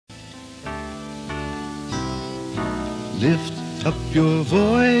Lift up your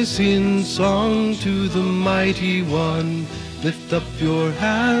voice in song to the Mighty One. Lift up your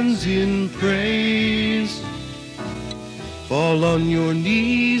hands in praise. Fall on your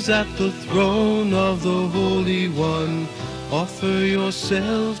knees at the throne of the Holy One. Offer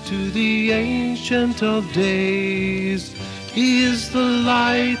yourself to the Ancient of Days. He is the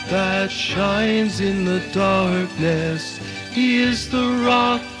light that shines in the darkness. He is the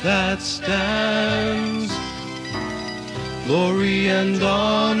rock that stands. Glory and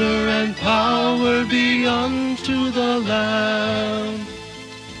honor and power be unto the Lamb.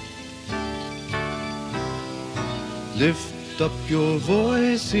 Lift up your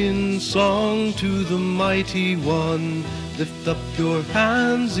voice in song to the Mighty One. Lift up your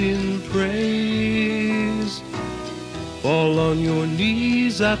hands in praise. Fall on your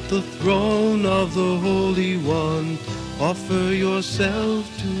knees at the throne of the Holy One. Offer yourself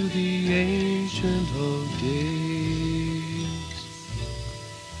to the Ancient of Days.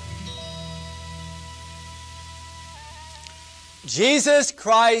 Jesus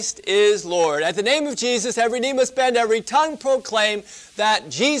Christ is Lord. At the name of Jesus, every knee must bend, every tongue proclaim that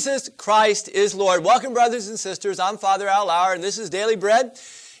Jesus Christ is Lord. Welcome, brothers and sisters. I'm Father Al Lauer, and this is Daily Bread.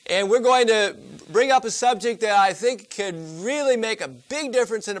 And we're going to bring up a subject that I think could really make a big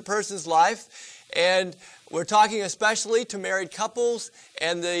difference in a person's life. And we're talking especially to married couples.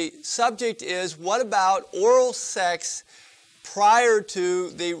 And the subject is, what about oral sex prior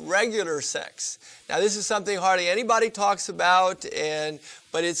to the regular sex? Now, this is something hardly anybody talks about,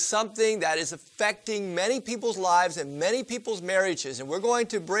 but it's something that is affecting many people's lives and many people's marriages. And we're going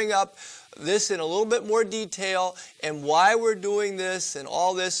to bring up this in a little bit more detail and why we're doing this and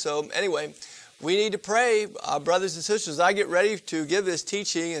all this. So anyway, we need to pray, brothers and sisters. I get ready to give this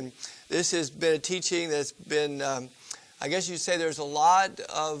teaching, and this has been a teaching that's been, I guess you'd say there's a lot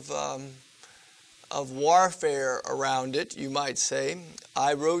of warfare around it, you might say.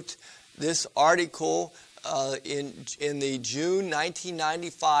 I wrote this article in the June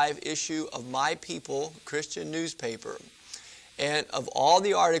 1995 issue of My People Christian newspaper. And of all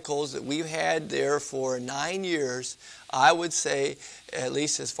the articles that we've had there for 9 years, I would say, at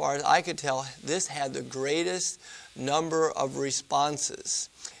least as far as I could tell, this had the greatest number of responses.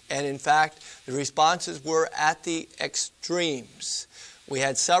 And in fact, the responses were at the extremes. We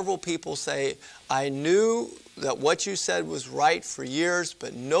had several people say, I knew that what you said was right for years,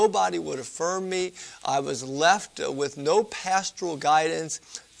 but nobody would affirm me. I was left with no pastoral guidance.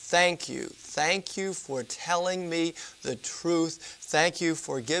 Thank you. Thank you for telling me the truth. Thank you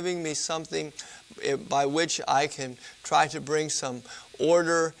for giving me something by which I can try to bring some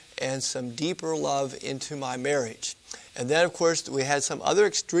order and some deeper love into my marriage. And then, of course, we had some other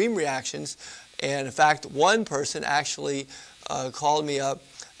extreme reactions. And in fact, one person actually called me up,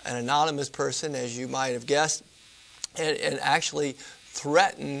 an anonymous person, as you might have guessed, and actually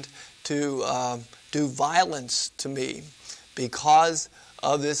threatened to do violence to me because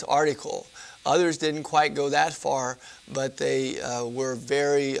of this article. Others didn't quite go that far, but they were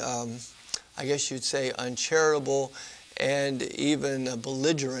very, I guess you'd say, uncharitable and even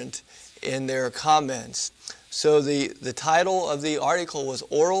belligerent in their comments. So the title of the article was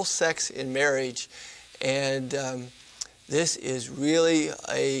Oral Sex in Marriage, and this is really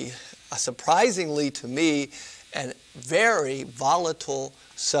a surprisingly to me, a very volatile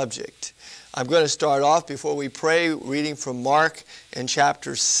subject. I'm going to start off before we pray reading from Mark in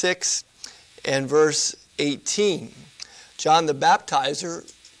chapter 6 and verse 18. John the Baptizer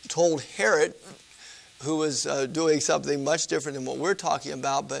told Herod, who was doing something much different than what we're talking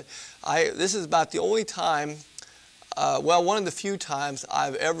about, but this is about the only time, one of the few times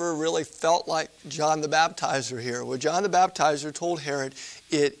I've ever really felt like John the Baptizer here, where John the Baptizer told Herod,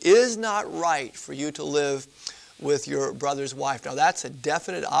 it is not right for you to live with your brother's wife. Now that's a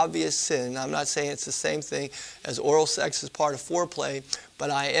definite, obvious sin. I'm not saying it's the same thing as oral sex as part of foreplay,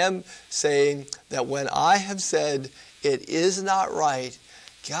 but I am saying that when I have said it is not right,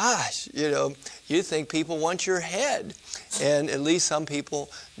 gosh, you think people want your head, and at least some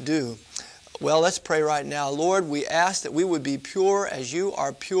people do. Well, let's pray right now. Lord, we ask that we would be pure as you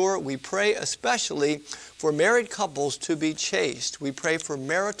are pure. We pray especially for married couples to be chaste. We pray for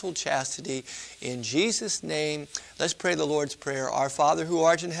marital chastity in Jesus' name. Let's pray the Lord's Prayer. Our Father who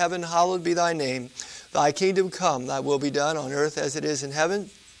art in heaven, hallowed be thy name. Thy kingdom come, thy will be done on earth as it is in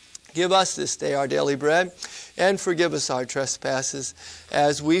heaven. Give us this day our daily bread, and forgive us our trespasses,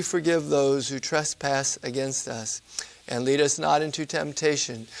 as we forgive those who trespass against us. And lead us not into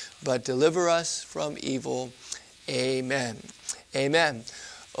temptation, but deliver us from evil. Amen. Amen.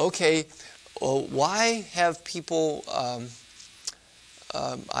 Okay, well, why have people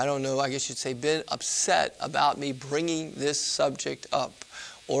I don't know, I guess you'd say, been upset about me bringing this subject up,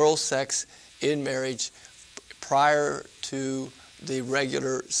 oral sex in marriage prior to the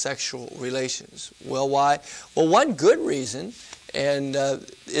regular sexual relations. Well, why? Well, one good reason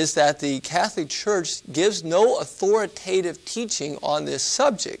is that the Catholic Church gives no authoritative teaching on this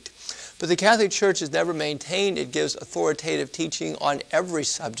subject. But the Catholic Church has never maintained it gives authoritative teaching on every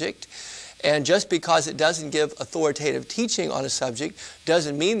subject. And just because it doesn't give authoritative teaching on a subject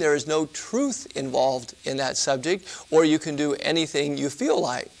doesn't mean there is no truth involved in that subject, or you can do anything you feel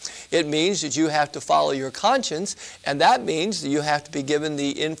like. It means that you have to follow your conscience, and that means that you have to be given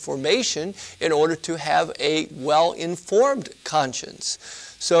the information in order to have a well-informed conscience.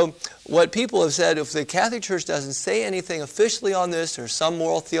 So what people have said, if the Catholic Church doesn't say anything officially on this, there are some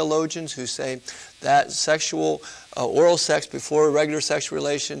moral theologians who say that sexual oral sex before regular sexual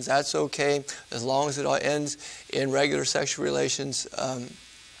relations, that's okay, as long as it ends in regular sexual relations.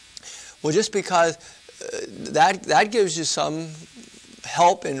 Well, just because that gives you some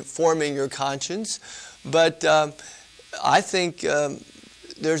help in forming your conscience, but I think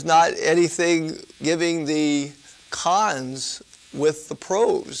there's not anything giving the cons with the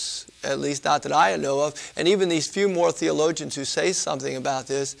pros, at least not that I know of. And even these few more theologians who say something about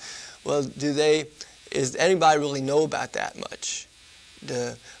this, well, does anybody really know about that much?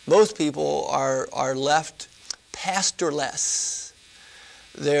 Most people are left pastorless.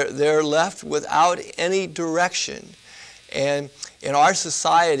 They're left without any direction. And in our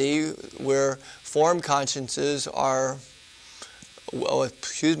society, where formed consciences are,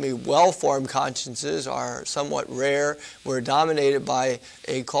 well-formed consciences are somewhat rare. We're dominated by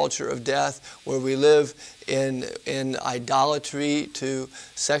a culture of death where we live in idolatry to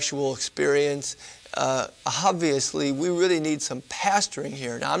sexual experience. Obviously, we really need some pastoring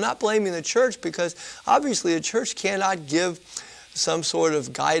here. Now, I'm not blaming the church, because obviously the church cannot give some sort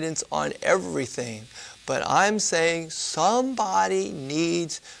of guidance on everything. But I'm saying somebody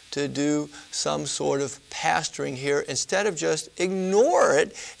needs to do some sort of pastoring here instead of just ignore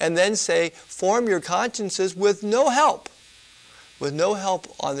it and then say, form your consciences with no help. With no help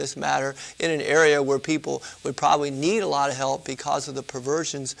on this matter in an area where people would probably need a lot of help because of the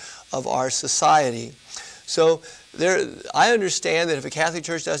perversions of our society. So I understand that if a Catholic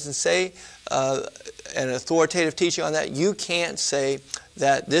Church doesn't say an authoritative teaching on that, you can't say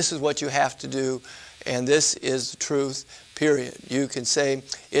that this is what you have to do and this is the truth, period. You can say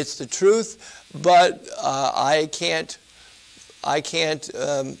it's the truth, but I can't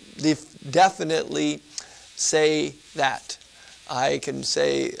definitely say that. I can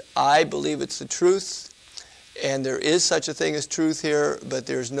say I believe it's the truth, and there is such a thing as truth here, but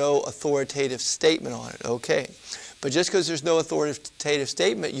there's no authoritative statement on it. Okay, but just because there's no authoritative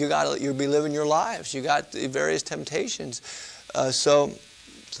statement, you'll be living your lives. You got the various temptations, so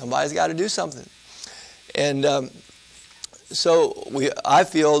somebody's got to do something. And I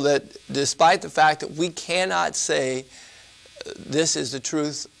feel that despite the fact that we cannot say this is the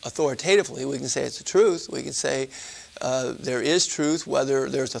truth authoritatively, we can say it's the truth. We can say there is truth, whether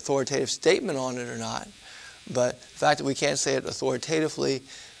there's authoritative statement on it or not. But the fact that we can't say it authoritatively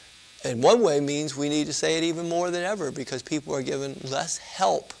in one way means we need to say it even more than ever, because people are given less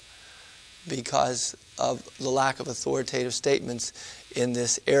help because of the lack of authoritative statements in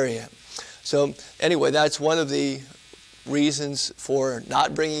this area. So anyway, that's one of the reasons for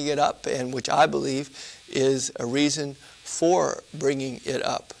not bringing it up, and which I believe is a reason for bringing it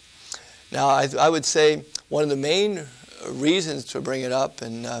up. Now, I would say one of the main reasons to bring it up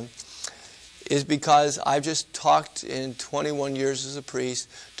is because I've just talked in 21 years as a priest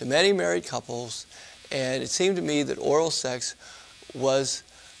to many married couples, and it seemed to me that oral sex was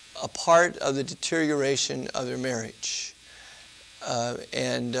a part of the deterioration of their marriage.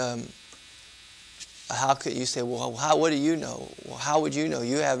 How could you say, well, what do you know? Well, how would you know?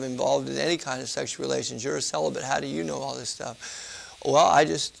 You haven't been involved in any kind of sexual relations. You're a celibate. How do you know all this stuff? Well, I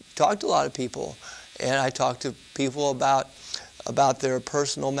just talked to a lot of people, and I talked to people about their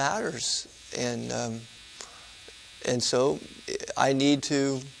personal matters, and so I need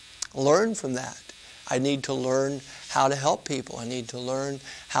to learn from that. I need to learn how to help people. I need to learn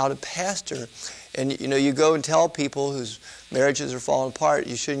how to pastor. And you go and tell people whose marriages are falling apart,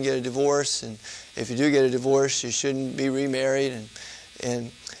 you shouldn't get a divorce, and if you do get a divorce, you shouldn't be remarried.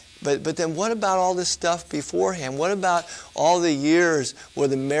 But then what about all this stuff beforehand? What about all the years where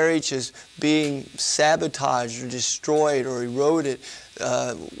the marriage is being sabotaged or destroyed or eroded?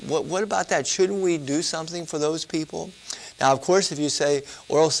 What about that? Shouldn't we do something for those people? Now, of course, if you say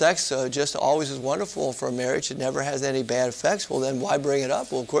oral sex just always is wonderful for a marriage, it never has any bad effects, well, then why bring it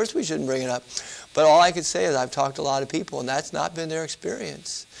up? Well, of course we shouldn't bring it up. But all I could say is I've talked to a lot of people, and that's not been their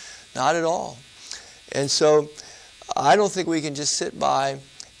experience. Not at all. And so I don't think we can just sit by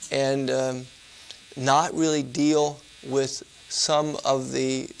and not really deal with some of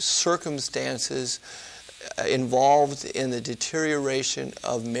the circumstances involved in the deterioration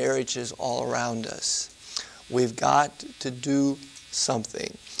of marriages all around us. We've got to do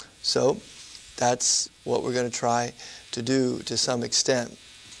something. So that's what we're going to try to do to some extent.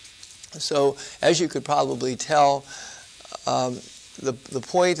 So as you could probably tell, the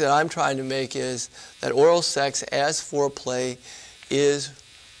point that I'm trying to make is that oral sex as foreplay is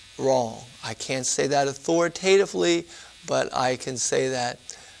wrong. I can't say that authoritatively, but I can say that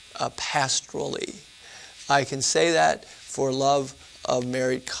pastorally. I can say that for love of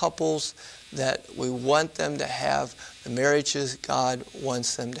married couples, that we want them to have the marriages God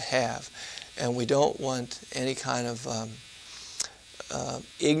wants them to have. And we don't want any kind of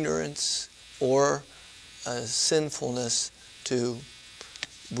ignorance or sinfulness to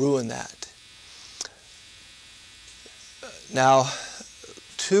ruin that. Now,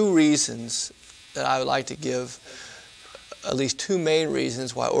 two reasons that I would like to give, at least two main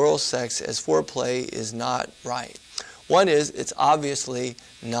reasons why oral sex as foreplay is not right. One is it's obviously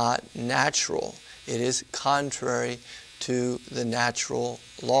not natural. It is contrary to the natural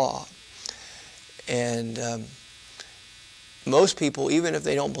law. And most people, even if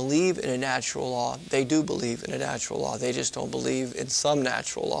they don't believe in a natural law, they do believe in a natural law. They just don't believe in some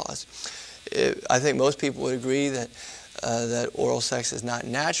natural laws. I think most people would agree that that oral sex is not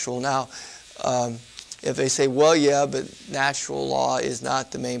natural. Now, if they say, well, yeah, but natural law is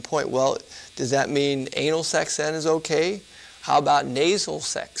not the main point. Well, does that mean anal sex then is okay? How about nasal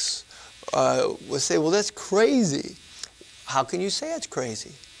sex? We'll say, well, that's crazy. How can you say it's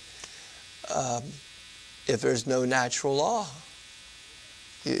crazy if there's no natural law?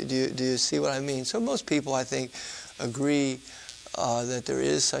 Do you see what I mean? So most people, I think, agree that there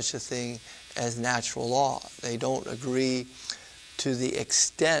is such a thing as natural law. They don't agree to the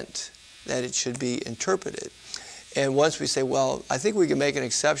extent that it should be interpreted. And once we say, well, I think we can make an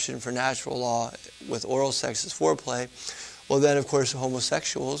exception for natural law with oral sex as foreplay, well then, of course,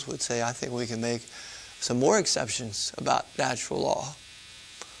 homosexuals would say, I think we can make some more exceptions about natural law.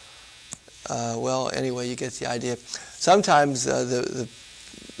 Well, anyway, you get the idea. Sometimes the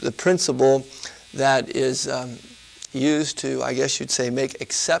principle that is used to, I guess you'd say, make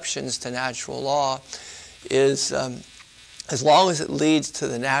exceptions to natural law is as long as it leads to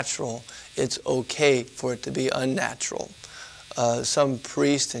the natural, it's okay for it to be unnatural. Some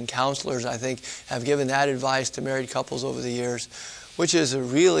priests and counselors, I think, have given that advice to married couples over the years, which is a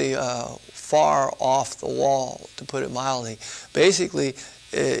really far off the wall, to put it mildly. Basically,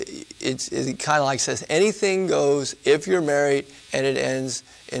 it kind of like says, anything goes if you're married and it ends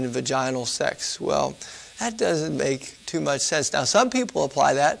in vaginal sex. Well, that doesn't make too much sense. Now, some people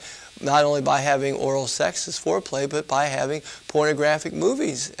apply that not only by having oral sex as foreplay, but by having pornographic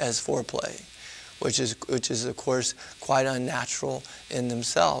movies as foreplay, which is of course quite unnatural in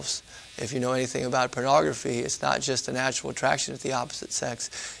themselves. If you know anything about pornography, it's not just a natural attraction to the opposite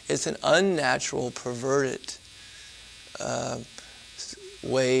sex. It's an unnatural, perverted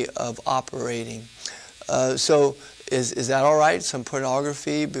way of operating. So is that all right? Some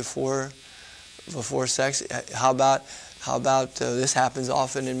pornography before sex? How about this happens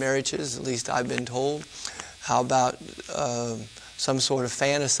often in marriages, at least I've been told. How about some sort of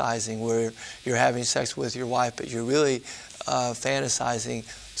fantasizing where you're having sex with your wife, but you're really fantasizing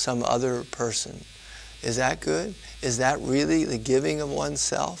some other person? Is that good? Is that really the giving of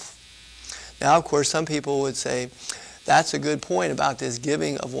oneself? Now, of course, some people would say, that's a good point about this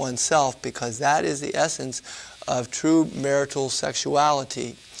giving of oneself, because that is the essence of true marital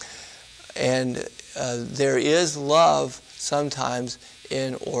sexuality. And there is love sometimes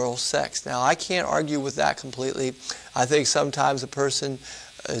in oral sex. Now, I can't argue with that completely. I think sometimes a person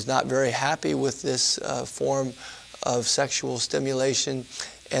is not very happy with this form of sexual stimulation,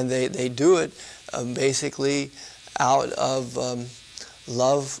 and they do it basically out of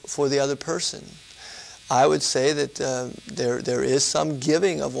love for the other person. I would say that there is some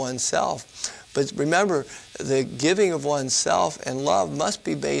giving of oneself. But remember, the giving of oneself and love must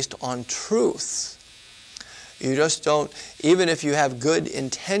be based on truth. You just don't, even if you have good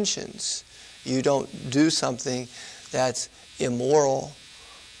intentions, you don't do something that's immoral.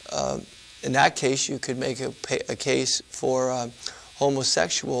 In that case, you could make a case for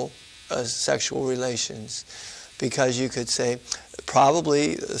homosexual sexual relations. because you could say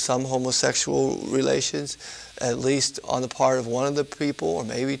probably some homosexual relations, at least on the part of one of the people or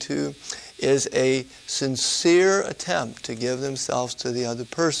maybe two, is a sincere attempt to give themselves to the other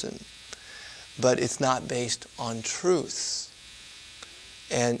person. But it's not based on truth.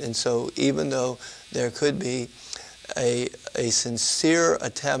 And so even though there could be a sincere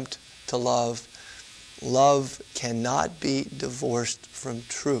attempt to love, love cannot be divorced from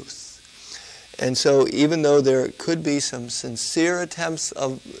truth. And so even though there could be some sincere attempts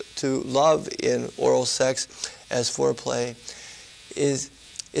to love in oral sex as foreplay, is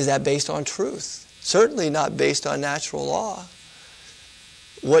that based on truth? Certainly not based on natural law.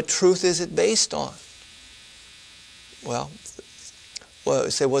 What truth is it based on? Well,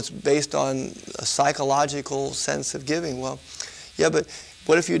 say what's based on a psychological sense of giving. Well, yeah, but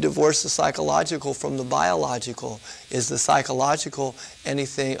what if you divorce the psychological from the biological? Is the psychological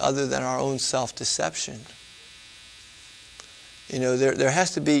anything other than our own self-deception? You know, there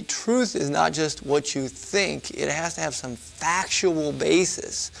has to be, truth is not just what you think, it has to have some factual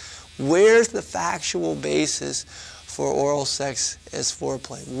basis. Where's the factual basis for oral sex as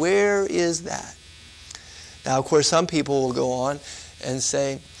foreplay? Where is that? Now, of course, some people will go on and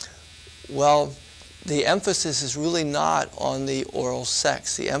say, well, the emphasis is really not on the oral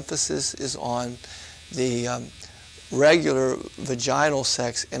sex. The emphasis is on the regular vaginal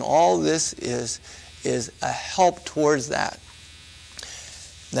sex, and all this is a help towards that.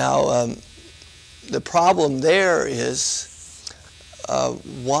 Now, the problem there is,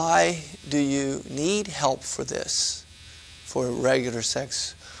 why do you need help for this, for regular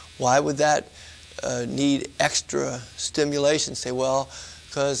sex? Why would that need extra stimulation? Say, well,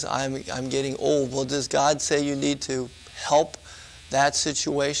 because I'm getting old. Well, does God say you need to help that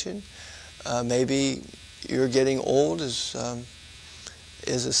situation? Maybe you're getting old is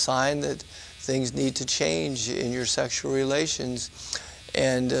a sign that things need to change in your sexual relations.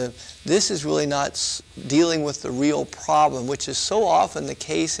 And this is really not dealing with the real problem, which is so often the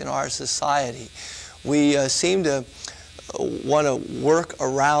case in our society. We seem to want to work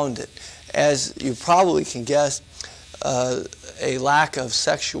around it. As you probably can guess, a lack of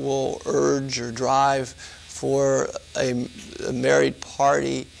sexual urge or drive for a married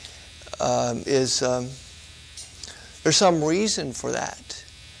party there's some reason for that,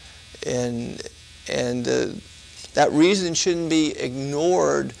 and that reason shouldn't be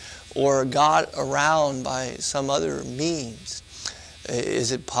ignored or got around by some other means.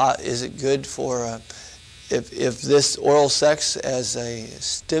 Is it good for if this oral sex as a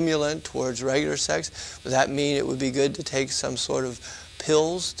stimulant towards regular sex, would that mean it would be good to take some sort of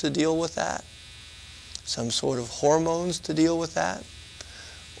pills to deal with that? Some sort of hormones to deal with that?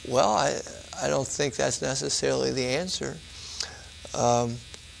 Well, I don't think that's necessarily the answer.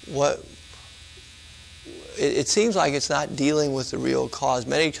 It seems like it's not dealing with the real cause.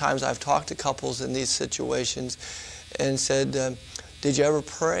 Many times I've talked to couples in these situations and said, did you ever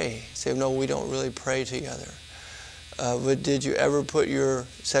pray? Say, no, we don't really pray together. But did you ever put your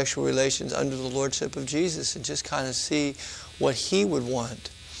sexual relations under the lordship of Jesus and just kind of see what He would want?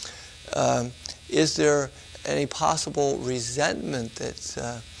 Is there any possible resentment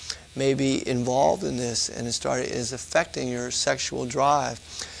that may be involved in this and is affecting your sexual drive?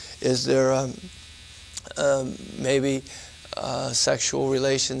 Is there maybe sexual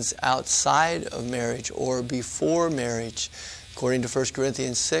relations outside of marriage or before marriage? According to 1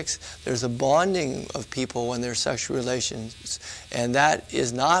 Corinthians 6, there's a bonding of people when there's sexual relations, and that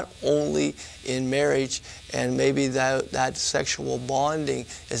is not only in marriage, and maybe that sexual bonding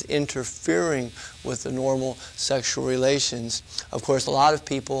is interfering with the normal sexual relations. Of course, a lot of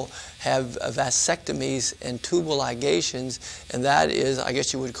people have vasectomies and tubal ligations, and that is, I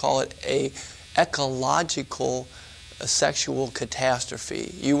guess you would call it, a ecological sexual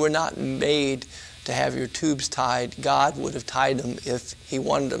catastrophe. You were not made to have your tubes tied. God would have tied them if He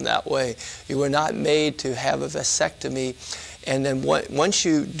wanted them that way. You were not made to have a vasectomy. And then once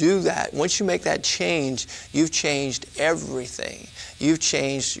you do that, once you make that change, you've changed everything. You've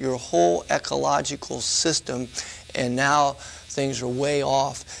changed your whole ecological system, and now things are way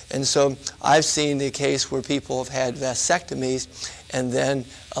off. And so I've seen the case where people have had vasectomies, and then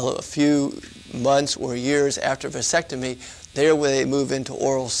a few months or years after vasectomy, there where they move into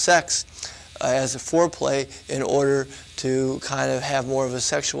oral sex as a foreplay in order to kind of have more of a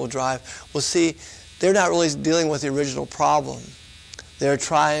sexual drive. Well, see, they're not really dealing with the original problem. They're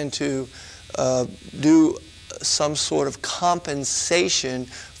trying to do some sort of compensation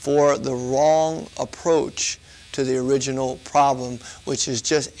for the wrong approach to the original problem, which is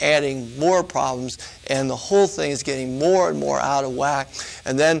just adding more problems, and the whole thing is getting more and more out of whack.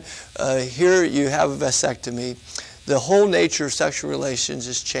 And then here you have a vasectomy. The whole nature of sexual relations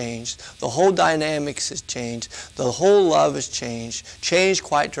is changed. The whole dynamics has changed. The whole love has changed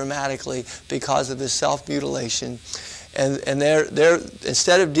quite dramatically because of this self-mutilation. And they're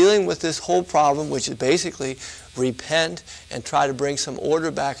instead of dealing with this whole problem, which is basically repent and try to bring some order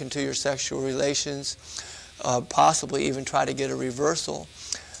back into your sexual relations, possibly even try to get a reversal.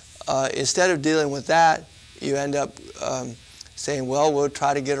 Instead of dealing with that, you end up saying, well, we'll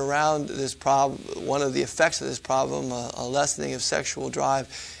try to get around this problem, one of the effects of this problem, a lessening of sexual drive,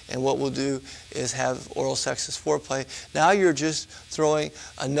 and what we'll do is have oral sex as foreplay. Now you're just throwing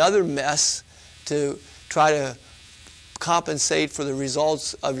another mess to try to compensate for the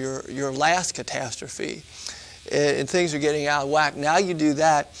results of your last catastrophe. And things are getting out of whack. Now you do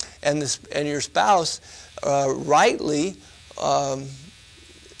that, and your spouse rightly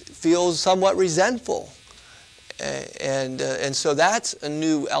feels somewhat resentful. And so that's a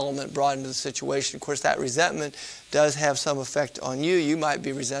new element brought into the situation. Of course, that resentment does have some effect on you. You might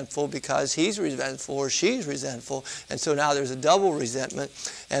be resentful because he's resentful or she's resentful, and so now there's a double resentment.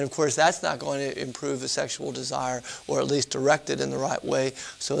 And of course, that's not going to improve the sexual desire, or at least direct it in the right way.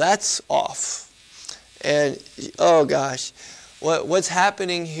 So that's off. And oh gosh, what's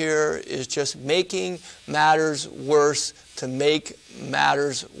happening here is just making matters worse to make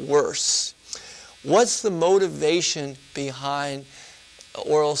matters worse. What's the motivation behind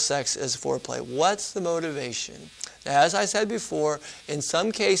oral sex as foreplay? What's the motivation? Now, as I said before, in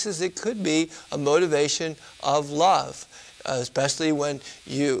some cases it could be a motivation of love, especially when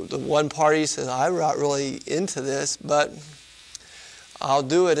the one party says, I'm not really into this, but I'll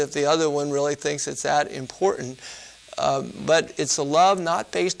do it if the other one really thinks it's that important. But it's a love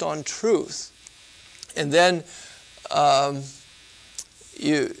not based on truth. And then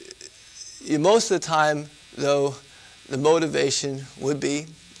most of the time, though, the motivation would be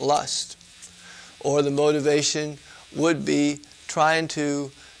lust. Or the motivation would be trying to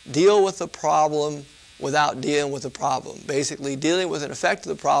deal with the problem without dealing with the problem. Basically, dealing with an effect of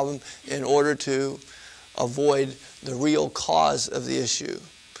the problem in order to avoid the real cause of the issue.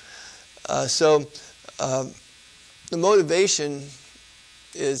 So the motivation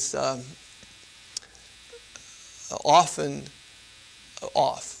is often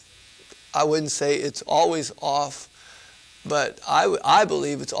off. I wouldn't say it's always off, but I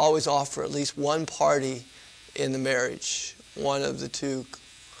believe it's always off for at least one party in the marriage, one of the two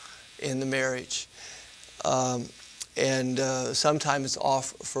in the marriage. And sometimes it's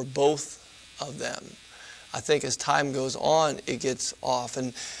off for both of them. I think as time goes on, it gets off.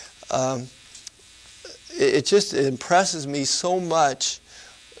 And it just impresses me so much,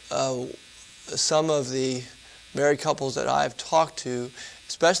 some of the married couples that I've talked to,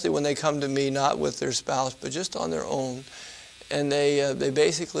 especially when they come to me not with their spouse, but just on their own. And they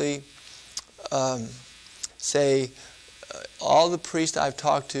basically say, all the priests I've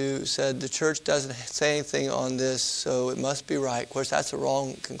talked to said the church doesn't say anything on this, so it must be right. Of course, that's a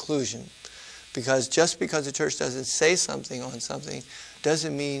wrong conclusion, because just because the church doesn't say something on something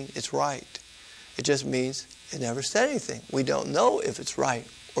doesn't mean it's right. It just means it never said anything. We don't know if it's right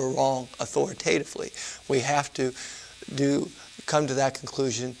or wrong authoritatively. We have to come to that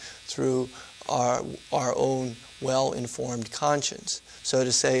conclusion through our own well-informed conscience. So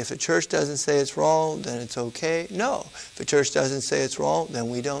to say if the church doesn't say it's wrong, then it's okay? No. If the church doesn't say it's wrong, then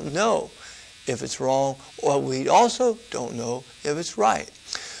we don't know if it's wrong, or we also don't know if it's right.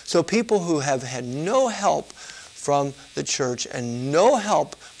 So people who have had no help from the church and no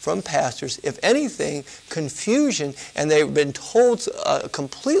help from pastors, if anything, confusion, and they've been told a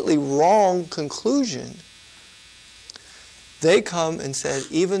completely wrong conclusion, they come and said,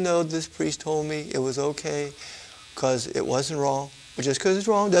 even though this priest told me it was okay because it wasn't wrong, but just because it's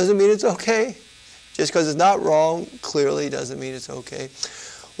wrong doesn't mean it's okay. Just because it's not wrong clearly doesn't mean it's okay.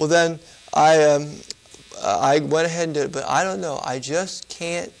 Well, then I went ahead and did it, but I don't know. I just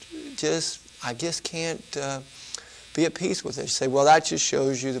can't be at peace with it. You say, well, that just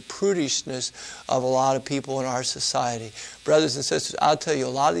shows you the prudishness of a lot of people in our society. Brothers and sisters, I'll tell you, a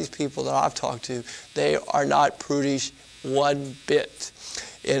lot of these people that I've talked to, they are not prudish one bit.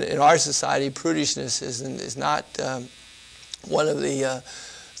 In our society, prudishness is not one of the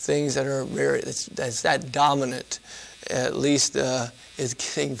things that are that's that dominant. At least is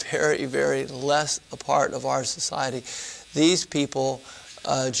getting very, very less a part of our society. These people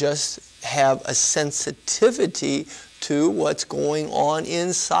just have a sensitivity to what's going on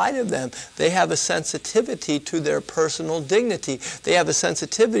inside of them. They have a sensitivity to their personal dignity. They have a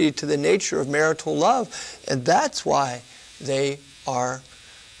sensitivity to the nature of marital love. And that's why they are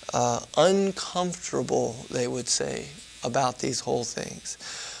uncomfortable, they would say, about these whole things.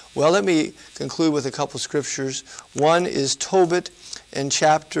 Well, let me conclude with a couple scriptures. One is Tobit in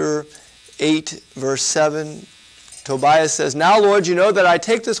chapter 8, verse 7. Tobias says, "Now, Lord, you know that I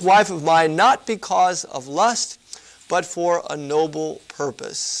take this wife of mine not because of lust, but for a noble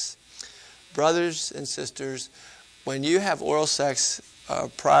purpose." Brothers and sisters, when you have oral sex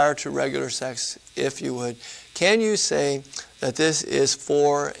prior to regular sex, if you would, can you say that this is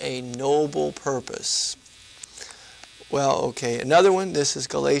for a noble purpose? Well, okay. Another one, this is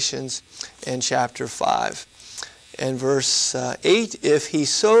Galatians in chapter 5 and verse 8. "If he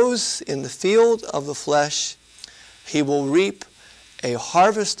sows in the field of the flesh, he will reap a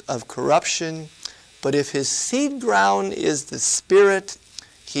harvest of corruption. But if his seed ground is the Spirit,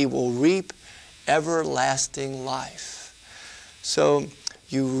 he will reap everlasting life." So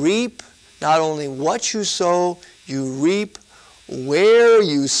you reap not only what you sow, you reap where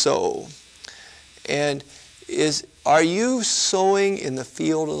you sow. And are you sowing in the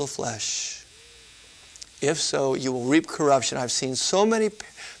field of the flesh? If so, you will reap corruption. I've seen so many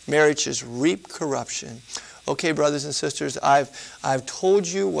marriages reap corruption. Okay, brothers and sisters, I've told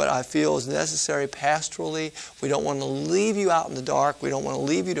you what I feel is necessary pastorally. We don't want to leave you out in the dark. We don't want to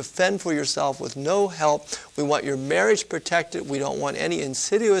leave you to fend for yourself with no help. We want your marriage protected. We don't want any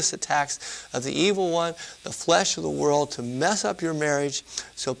insidious attacks of the evil one, the flesh of the world, to mess up your marriage.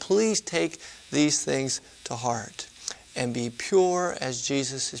 So please take these things to heart and be pure as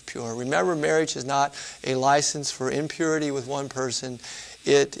Jesus is pure. Remember, marriage is not a license for impurity with one person.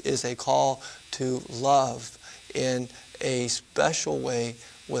 It is a call to love in a special way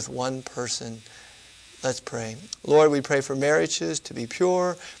with one person. Let's pray. Lord, we pray for marriages to be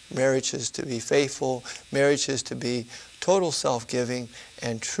pure, marriages to be faithful, marriages to be total self-giving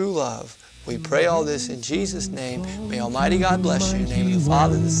and true love. We pray all this in Jesus' name. May Almighty God bless you. In the name of the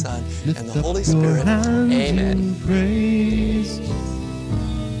Father, the Son, and the Holy Spirit. Amen.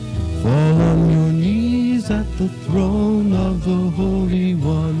 Fall on your knees at the throne of the Holy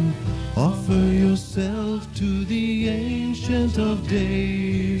One. Offer yourself to the Ancient of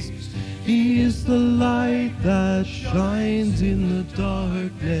Days. He is the light that shines in the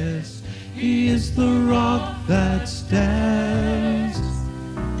darkness. He is the rock that stands.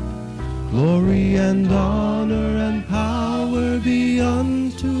 Glory and honor and power be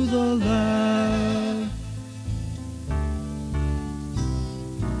unto the Lamb.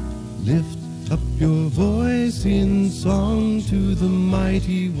 Lift up your voice in song to the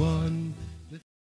Mighty One.